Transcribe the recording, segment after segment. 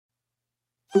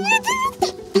Meet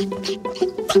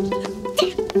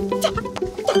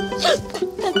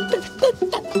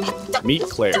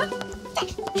Claire.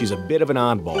 She's a bit of an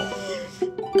oddball,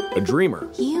 a dreamer.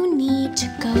 You need to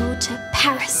go to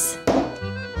Paris.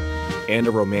 And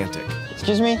a romantic.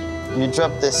 Excuse me, you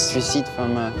dropped this receipt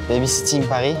from babysitting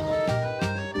Paris?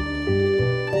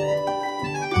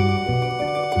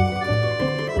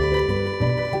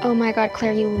 Oh my God,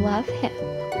 Claire, you love him.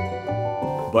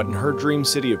 But in her dream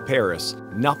city of Paris,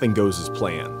 nothing goes as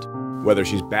planned. Whether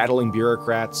she's battling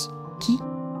bureaucrats, Qui?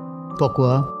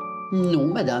 Pourquoi?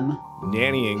 Non, madame.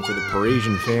 nannying for the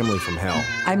Parisian family from hell,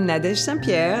 I'm Nadège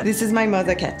Saint-Pierre. This is my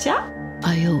mother, Katia.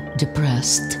 Are you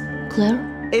depressed, Claire?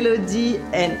 Elodie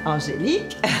and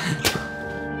Angélique.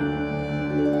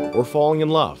 or falling in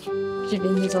love. Je vais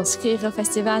nous inscrire au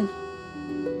festival.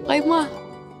 Aide-moi.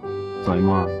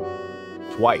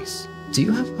 Twice. Do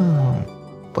you have a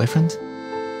boyfriend?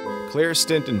 Claire's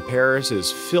stint in Paris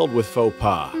is filled with faux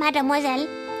pas. Mademoiselle,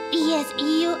 yes,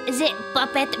 you, the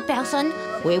puppet person.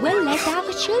 We will let our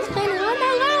children run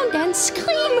around and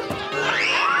scream.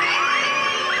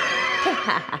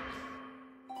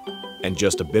 And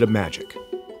just a bit of magic.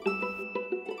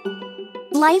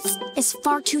 Life is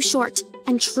far too short,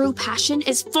 and true passion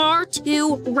is far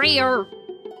too rare.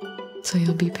 So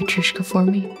you'll be Petrushka for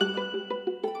me?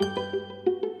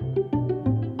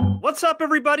 What's up,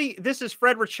 everybody? This is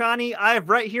Fred Rachani. I have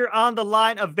right here on the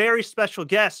line a very special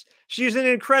guest. She's an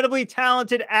incredibly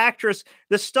talented actress,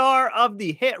 the star of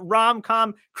the hit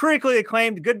rom-com, critically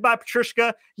acclaimed Goodbye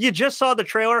Petrushka. You just saw the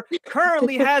trailer.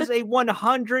 Currently has a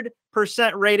 100%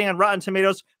 rating on Rotten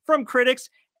Tomatoes from critics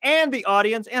and the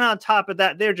audience. And on top of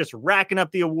that, they're just racking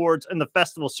up the awards in the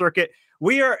festival circuit.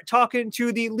 We are talking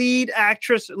to the lead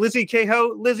actress, Lizzie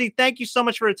Cahoe. Lizzie, thank you so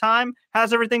much for your time.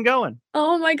 How's everything going?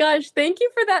 Oh my gosh, thank you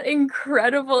for that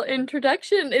incredible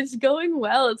introduction. It's going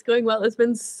well. It's going well. It's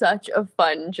been such a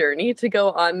fun journey to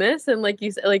go on this. And like you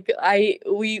said,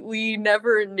 we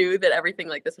never knew that everything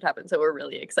like this would happen. So we're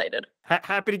really excited.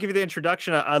 Happy to give you the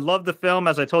introduction. I love the film,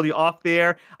 as I told you off the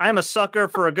air. I'm a sucker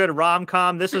for a good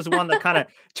rom-com. This is one that kind of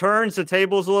turns the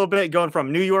tables a little bit, going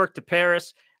from New York to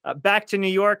Paris, back to New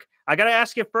York. I got to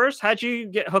ask you first, how'd you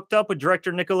get hooked up with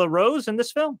director Nicola Rose in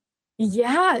this film?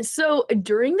 Yeah, so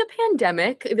during the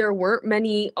pandemic, there weren't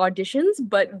many auditions,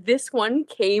 but this one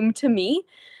came to me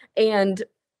and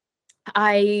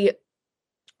I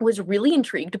was really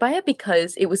intrigued by it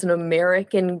because it was an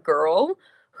American girl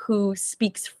who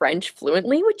speaks French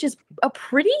fluently, which is a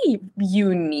pretty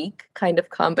unique kind of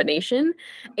combination.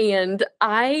 And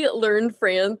I learned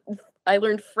French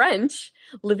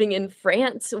living in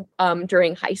France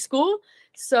during high school.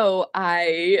 So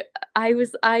I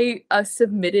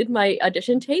submitted my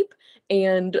audition tape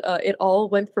and it all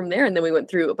went from there. And then we went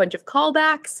through a bunch of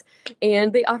callbacks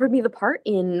and they offered me the part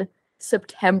in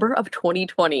September of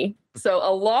 2020. So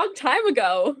a long time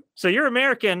ago. So you're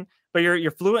American, but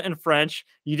you're fluent in French.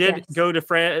 You did go to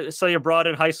France, study abroad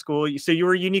in high school. So you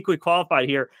were uniquely qualified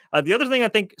here. The other thing I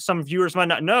think some viewers might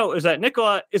not know is that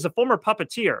Nicola is a former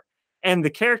puppeteer. And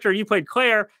the character you played,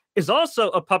 Claire, is also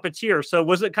a puppeteer. So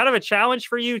was it kind of a challenge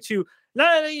for you to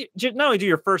not only do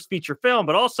your first feature film,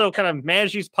 but also kind of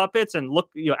manage these puppets and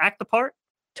act the part?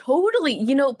 Totally.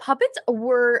 Puppets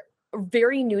were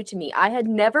very new to me. I had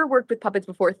never worked with puppets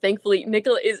before. Thankfully,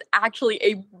 Nicola is actually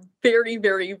a very,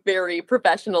 very, very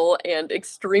professional and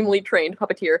extremely trained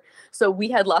puppeteer. So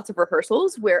we had lots of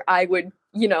rehearsals where I would,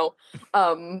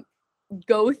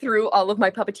 go through all of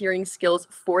my puppeteering skills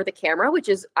for the camera, which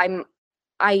is I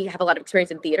have a lot of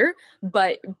experience in theater,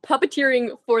 but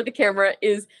puppeteering for the camera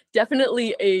is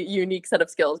definitely a unique set of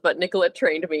skills, but Nicola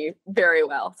trained me very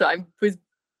well. So I was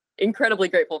incredibly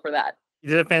grateful for that. You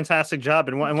did a fantastic job.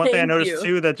 And one thing I noticed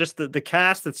too, that just the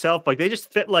cast itself, like they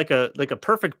just fit like a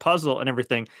perfect puzzle and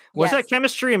everything. Was that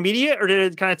chemistry immediate or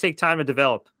did it kind of take time to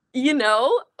develop?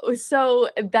 So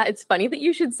that it's funny that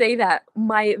you should say that.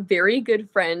 My very good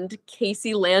friend,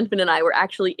 Casey Landman, and I were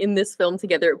actually in this film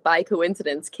together by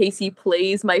coincidence. Casey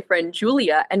plays my friend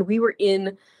Julia, and we were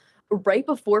in right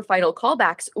before final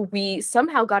callbacks. We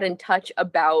somehow got in touch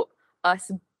about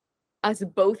us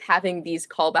both having these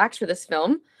callbacks for this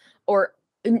film. Or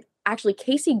actually,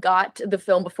 Casey got the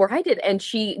film before I did, and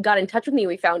she got in touch with me.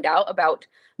 We found out about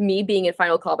me being in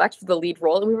final callbacks for the lead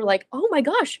role, and we were like, "Oh my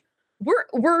gosh,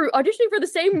 we're auditioning for the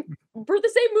same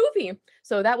movie."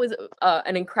 So that was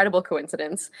an incredible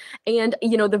coincidence. And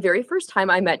the very first time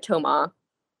I met Thomas,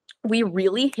 we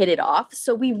really hit it off.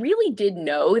 So we really did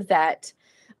know that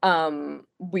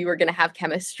we were going to have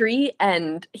chemistry.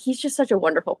 And he's just such a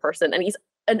wonderful person, and he's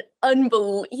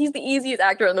the easiest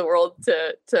actor in the world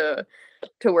to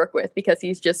to work with because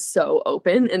he's just so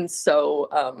open and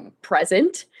so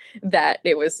present that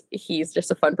he's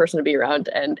just a fun person to be around,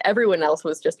 and everyone else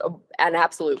was just an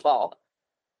absolute ball.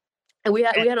 And we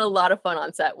had a lot of fun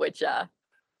on set, which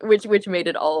made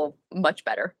it all much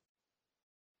better.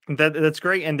 That's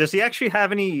great. And does he actually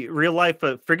have any real life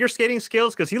figure skating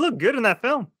skills? Because he looked good in that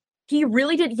film. He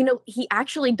really did. He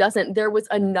actually doesn't. There was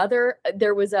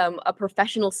a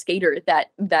professional skater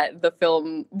that the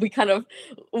film, we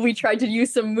tried to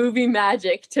use some movie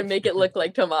magic to make it look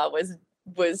like Thomas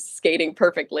was skating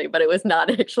perfectly, but it was not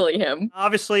actually him.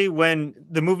 Obviously, when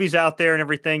the movie's out there and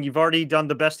everything, you've already done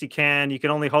the best you can. You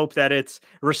can only hope that it's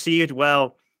received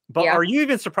well. But are you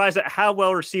even surprised at how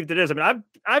well received it is? I mean,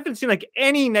 I haven't seen like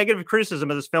any negative criticism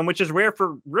of this film, which is rare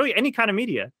for really any kind of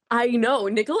media. I know.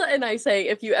 Nicola and I say,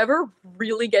 if you ever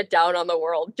really get down on the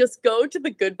world, just go to the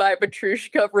Goodbye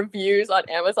Petrushka reviews on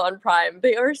Amazon Prime.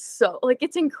 They are so,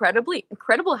 it's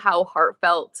incredible how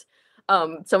heartfelt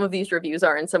some of these reviews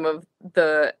are, and some of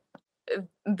the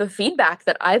feedback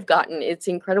that I've gotten. It's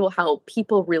incredible how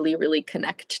people really, really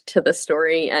connect to the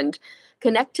story and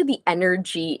connect to the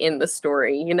energy in the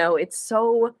story. It's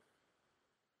such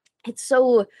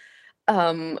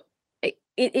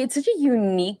a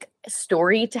unique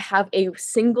story to have a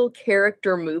single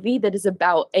character movie that is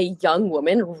about a young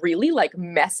woman really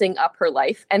messing up her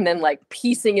life and then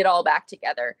piecing it all back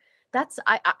together.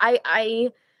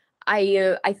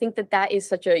 I think that is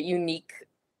such a unique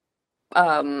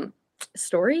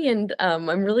story, and I'm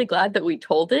really glad that we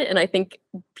told it, and I think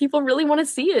people really want to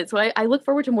see it, so I look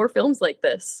forward to more films like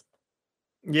this.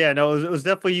 Yeah, no, it was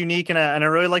definitely unique, and I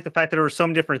really like the fact that there were so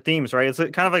many different themes, right? It's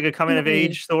kind of like a coming of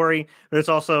age story, but it's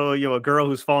also a girl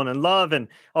who's fallen in love and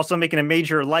also making a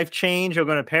major life change, going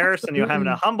to Paris and having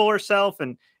to humble herself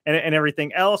and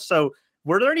everything else. So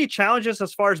were there any challenges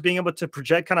as far as being able to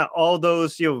project kind of all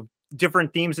those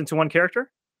different themes into one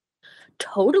character?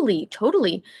 Totally.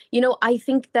 I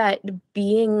think that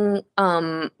being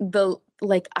I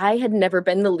had never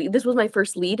been the lead. This was my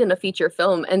first lead in a feature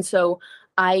film, and so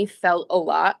I felt a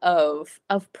lot of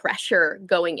pressure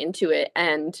going into it,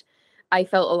 and I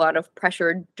felt a lot of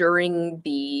pressure during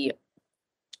the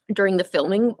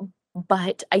filming.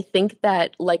 But I think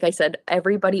that, like I said,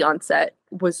 everybody on set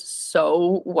was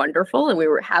so wonderful, and we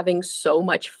were having so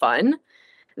much fun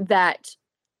that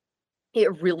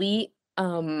it really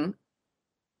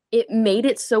it made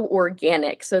it so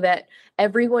organic, so that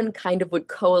everyone kind of would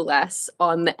coalesce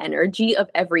on the energy of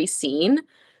every scene.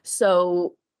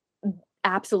 So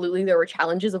absolutely there were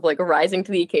challenges of rising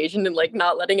to the occasion and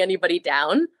not letting anybody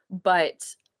down, but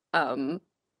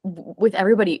with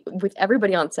everybody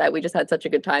on set, we just had such a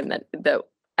good time that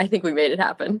I think we made it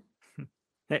happen.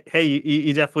 Hey,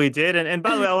 you definitely did. And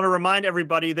by the way, I want to remind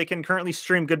everybody they can currently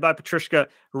stream Goodbye Petrushka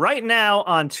right now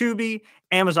on Tubi,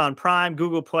 Amazon Prime,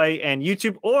 Google Play, and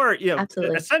YouTube, or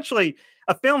essentially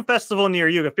a film festival near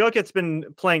you. I feel like it's been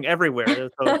playing everywhere.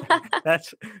 So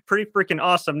that's pretty freaking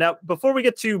awesome. Now, before we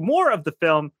get to more of the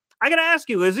film, I got to ask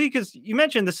you, Lizzie, because you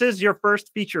mentioned this is your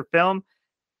first feature film.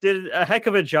 Did a heck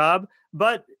of a job.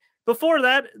 But before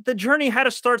that, the journey had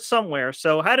to start somewhere.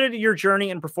 So how did your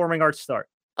journey in performing arts start?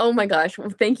 Oh my gosh.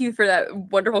 Thank you for that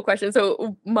wonderful question.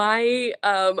 So my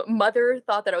mother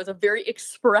thought that I was a very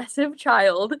expressive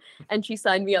child, and she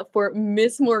signed me up for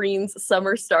Miss Maureen's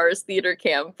Summer Stars theater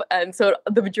camp. And so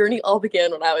the journey all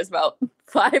began when I was about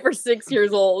 5 or 6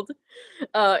 years old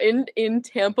in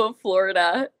Tampa,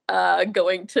 Florida,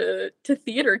 going to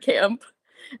theater camp.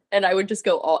 And I would just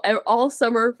go all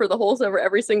summer, for the whole summer,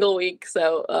 every single week.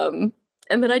 So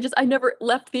and then I never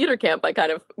left theater camp. I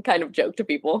kind of joke to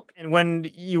people. And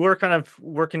when you were kind of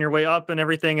working your way up and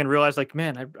everything and realized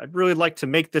man, I'd really like to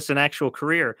make this an actual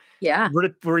career. Yeah.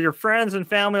 Were your friends and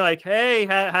family like, hey,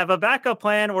 have a backup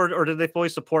plan, or did they fully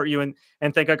support you and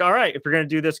think all right, if you're going to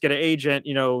do this, get an agent,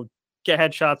 get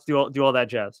headshots, do all that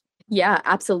jazz? Yeah,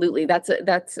 absolutely. That's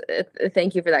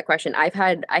thank you for that question. I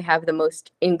have the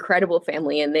most incredible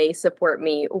family, and they support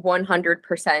me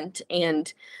 100%.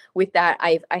 And with that,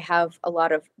 I have a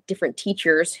lot of different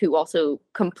teachers who also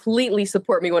completely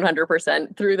support me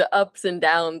 100% through the ups and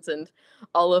downs and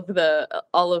all of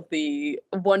the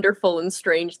wonderful and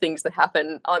strange things that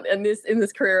happen in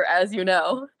this career, as you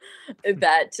know,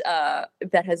 that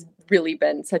has really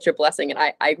been such a blessing.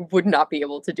 And I would not be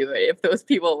able to do it if those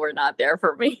people were not there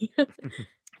for me.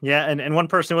 Yeah, and one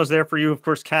person was there for you, of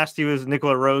course. Cast you as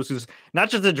Nicola Rose, who's not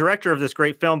just the director of this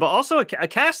great film, but also a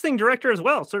casting director as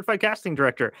well, certified casting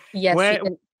director. Yes.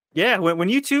 When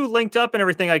you two linked up and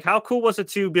everything, how cool was it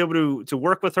to be able to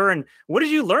work with her, and what did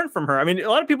you learn from her? I mean, a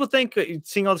lot of people think,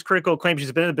 seeing all this critical acclaim,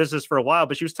 she's been in the business for a while,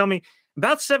 but she was telling me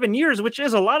about 7 years, which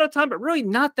is a lot of time, but really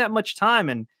not that much time.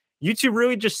 And you two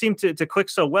really just seem to click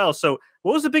so well. So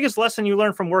what was the biggest lesson you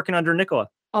learned from working under Nicola?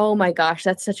 Oh my gosh,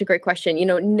 that's such a great question.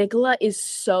 Nicola is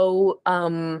so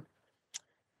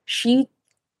she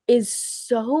is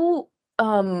so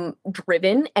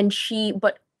driven, and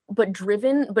but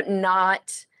driven, but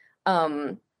not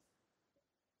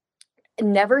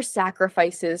never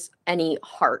sacrifices any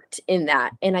heart in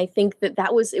that. And I think that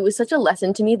it was such a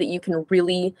lesson to me that you can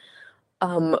really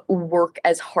work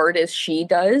as hard as she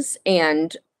does,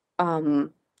 and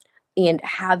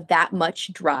have that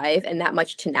much drive and that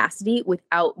much tenacity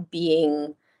without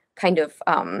being kind of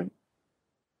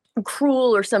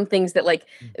cruel, or some things that like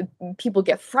people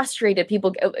get frustrated,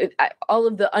 all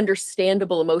of the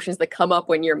understandable emotions that come up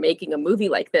when you're making a movie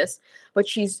like this. But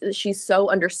she's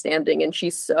so understanding, and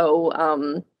she's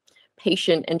so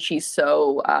patient, and she's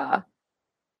so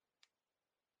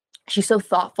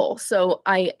thoughtful. So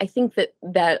I think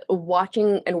that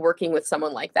watching and working with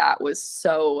someone like that was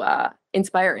so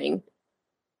inspiring.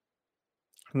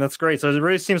 And that's great. So it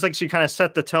really seems like she kind of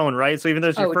set the tone, right? So even though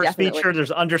it's your first feature,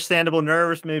 there's understandable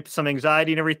nerves, maybe some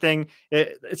anxiety and everything.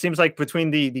 It seems like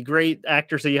between the great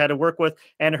actors that you had to work with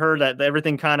and her, that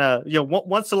everything kind of,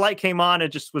 once the light came on, it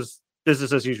just was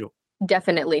business as usual.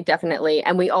 Definitely.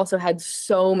 And we also had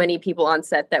so many people on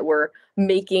set that were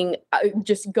making,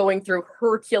 just going through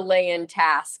Herculean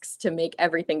tasks to make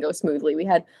everything go smoothly. We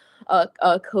had a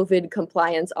COVID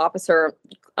compliance officer.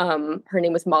 Her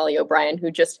name was Molly O'Brien,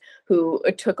 who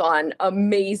took on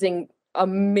amazing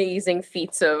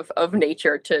feats of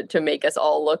nature to make us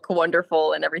all look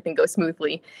wonderful and everything go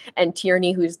smoothly. And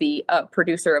Tierney, who's the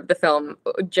producer of the film,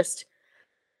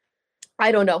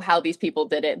 I don't know how these people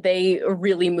did it. They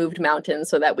really moved mountains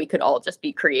so that we could all just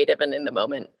be creative and in the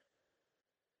moment.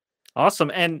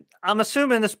 Awesome. And I'm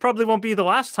assuming this probably won't be the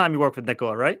last time you work with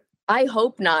Nicola, right? I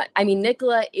hope not. I mean,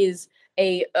 Nicola is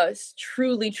a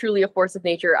truly a force of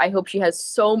nature. I hope she has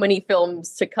so many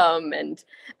films to come, and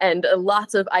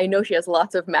I know she has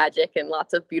lots of magic and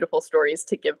lots of beautiful stories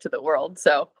to give to the world.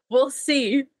 So we'll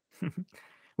see.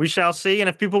 We shall see. And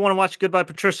if people want to watch Goodbye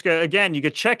Petrushka, again, you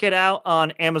could check it out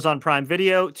on Amazon Prime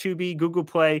Video, Tubi, Google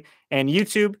Play, and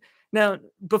YouTube. Now,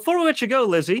 before we let you go,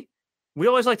 Lizzie, we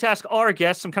always like to ask our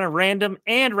guests some kind of random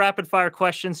and rapid fire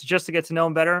questions just to get to know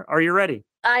them better. Are you ready?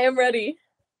 I am ready.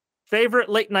 Favorite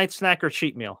late night snack or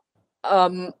cheat meal?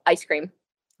 Ice cream.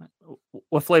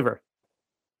 What flavor?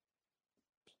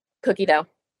 Cookie dough.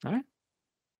 All right.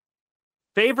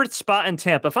 Favorite spot in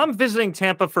Tampa? If I'm visiting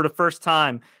Tampa for the first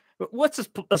time, what's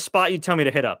a spot you tell me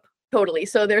to hit up? Totally.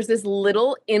 So there's this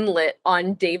little inlet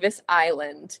on Davis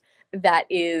Island that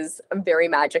is very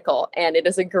magical, and it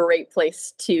is a great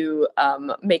place to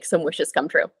make some wishes come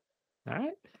true. All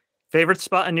right. Favorite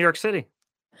spot in New York City?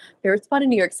 Favorite spot in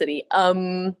New York City?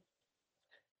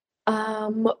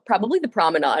 Probably the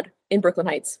Promenade in Brooklyn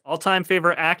Heights. All-time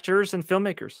favorite actors and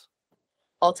filmmakers?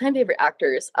 All-time favorite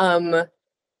actors.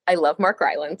 I love Mark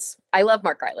Rylance. I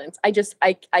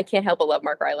can't help but love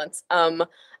Mark Rylance.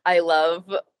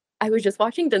 I was just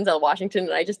watching Denzel Washington,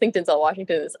 and I just think Denzel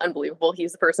Washington is unbelievable.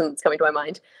 He's the person that's coming to my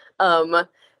mind.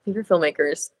 Favorite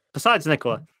filmmakers. Besides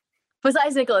Nicola,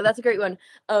 that's a great one.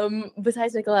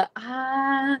 Besides Nicola,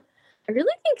 I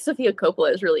really think Sofia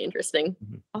Coppola is really interesting.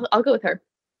 Mm-hmm. I'll go with her.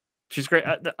 She's great.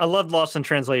 I love Lost in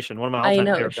Translation. One of my all-time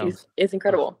favorite films. It's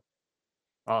incredible.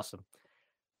 Awesome.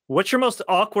 What's your most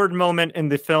awkward moment in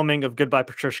the filming of Goodbye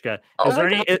Petrushka?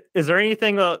 Is there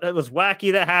anything that was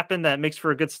wacky that happened that makes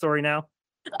for a good story now?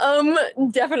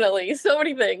 Definitely. So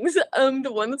many things.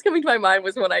 The one that's coming to my mind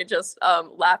was when I just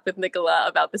laughed with Nicola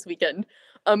about this weekend.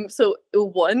 So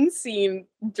one scene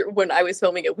when I was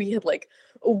filming it,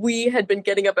 we had been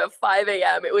getting up at 5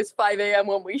 a.m. It was 5 a.m.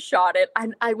 when we shot it.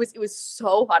 And it was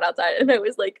so hot outside, and I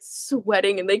was like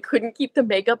sweating, and they couldn't keep the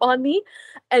makeup on me.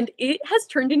 And it has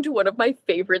turned into one of my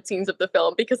favorite scenes of the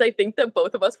film, because I think that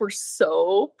both of us were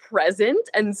so present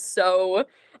and so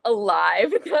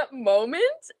alive at that moment.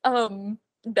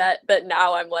 That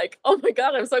now I'm like, oh my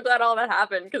God, I'm so glad all that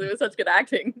happened, because it was such good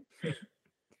acting.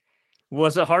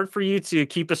 Was it hard for you to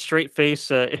keep a straight face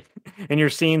in your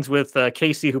scenes with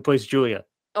Casey, who plays Julia?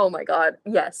 Oh my God,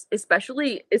 yes.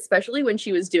 Especially when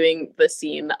she was doing the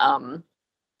scene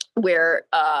where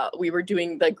we were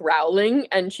doing the growling,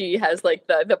 and she has like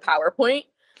the PowerPoint.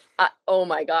 Oh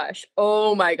my gosh.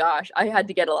 I had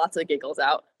to get lots of giggles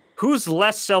out. Who's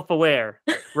less self-aware,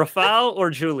 Rafal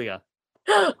or Julia?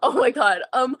 Oh my God.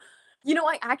 I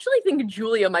actually think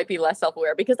Julia might be less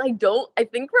self-aware, because I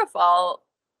think Rafal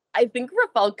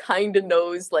kind of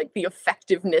knows like the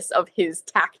effectiveness of his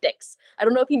tactics. I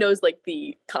don't know if he knows like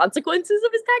the consequences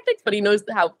of his tactics, but he knows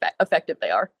how effective they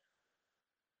are.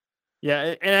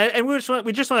 Yeah, and we just want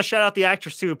to shout out the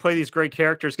actors too who play these great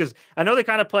characters because I know they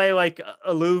kind of play like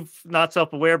aloof, not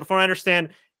self-aware. Before I understand,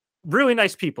 really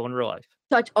nice people in real life.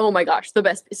 Oh my gosh, the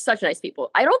best, such nice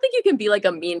people. I don't think you can be like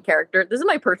a mean character. This is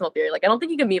my personal theory. Like, I don't think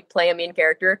you can play a mean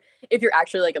character if you're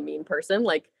actually like a mean person.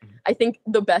 Like, I think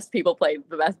the best people play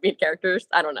the best mean characters.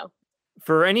 I don't know.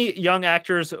 For any young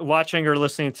actors watching or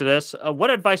listening to this,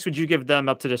 what advice would you give them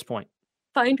up to this point?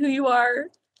 Find who you are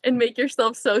and make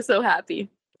yourself so happy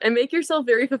and make yourself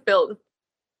very fulfilled.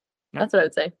 That's what I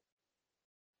would say.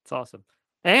 It's awesome.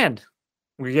 And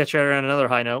we get you on another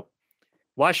high note.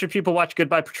 Why should people watch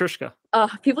Goodbye Petrushka?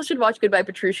 People should watch Goodbye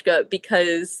Petrushka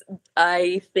because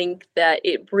I think that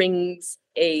it brings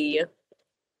a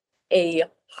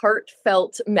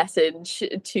heartfelt message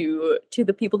to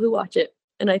the people who watch it.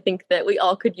 And I think that we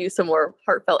all could use some more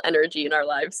heartfelt energy in our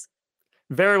lives.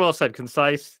 Very well said.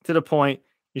 Concise, to the point.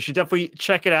 You should definitely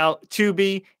check it out.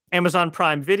 Tubi, Amazon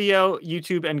Prime Video,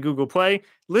 YouTube, and Google Play.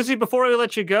 Lizzie, before we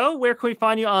let you go, where can we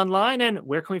find you online and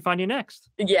where can we find you next?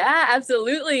 Yeah,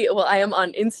 absolutely. Well, I am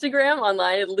on Instagram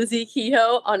online, Lizzie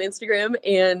Kehoe on Instagram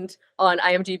and on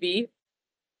IMDb.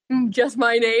 Just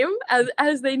my name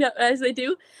as they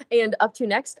do. And up to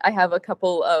next, I have a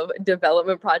couple of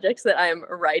development projects that I'm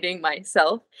writing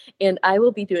myself. And I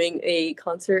will be doing a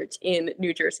concert in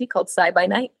New Jersey called Sci by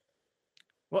Night.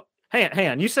 Well, hang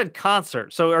on. You said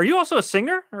concert. So are you also a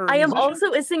singer? I am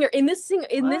also a singer. In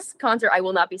this concert, I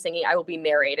will not be singing. I will be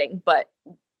narrating, but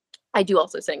I do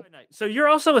also sing. So you're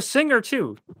also a singer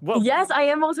too. Yes, I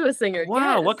am also a singer.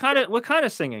 Wow. Yes. What kind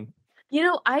of singing? You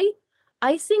know,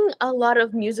 I sing a lot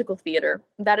of musical theater.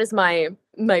 That is my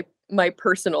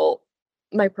personal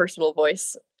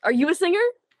voice. Are you a singer?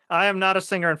 I am not a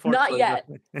singer, unfortunately. Not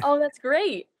yet. Oh, that's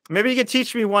great. Maybe you could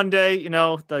teach me one day. You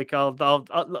know, like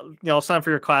I'll sign for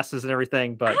your classes and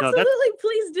everything. But absolutely,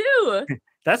 please do.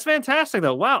 That's fantastic,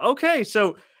 though. Wow. Okay,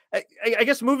 so I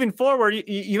guess moving forward,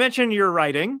 you mentioned your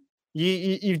writing.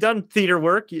 You've done theater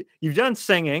work. You've done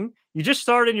singing. You just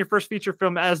started in your first feature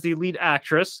film as the lead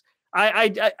actress.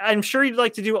 I'm sure you'd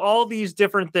like to do all these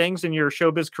different things in your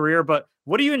showbiz career, but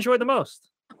what do you enjoy the most?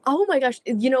 Oh my gosh.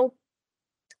 You know,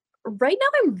 right now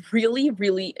I'm really,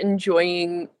 really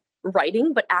enjoying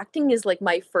writing, but acting is like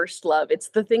my first love.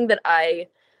 It's the thing that I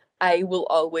will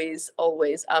always,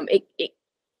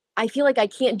 I feel like I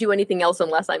can't do anything else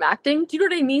unless I'm acting. Do you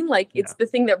know what I mean? Like it's the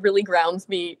thing that really grounds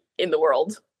me in the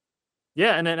world.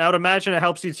 Yeah. And then I would imagine it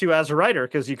helps you too as a writer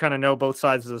because you kind of know both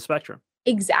sides of the spectrum.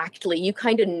 Exactly. You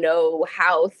kind of know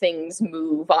how things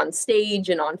move on stage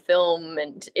and on film.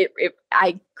 And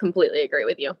I completely agree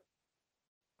with you.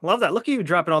 Love that. Look at you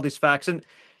dropping all these facts. And,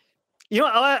 you know,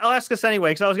 I'll ask this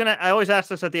anyway, because I always ask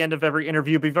this at the end of every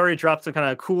interview, but you've already dropped some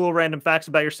kind of cool random facts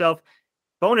about yourself.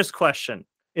 Bonus question.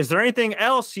 Is there anything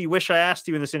else you wish I asked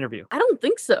you in this interview? I don't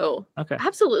think so. Okay.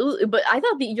 Absolutely. But I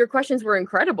thought that your questions were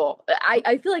incredible.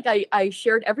 I feel like I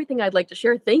shared everything I'd like to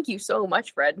share. Thank you so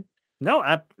much, Fred. No,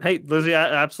 hey, Lizzie,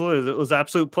 absolutely. It was an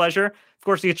absolute pleasure. Of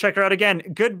course, you can check her out again.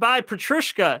 Goodbye,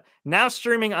 Petrushka, now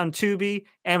streaming on Tubi,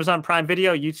 Amazon Prime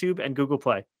Video, YouTube, and Google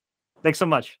Play. Thanks so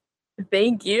much.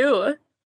 Thank you.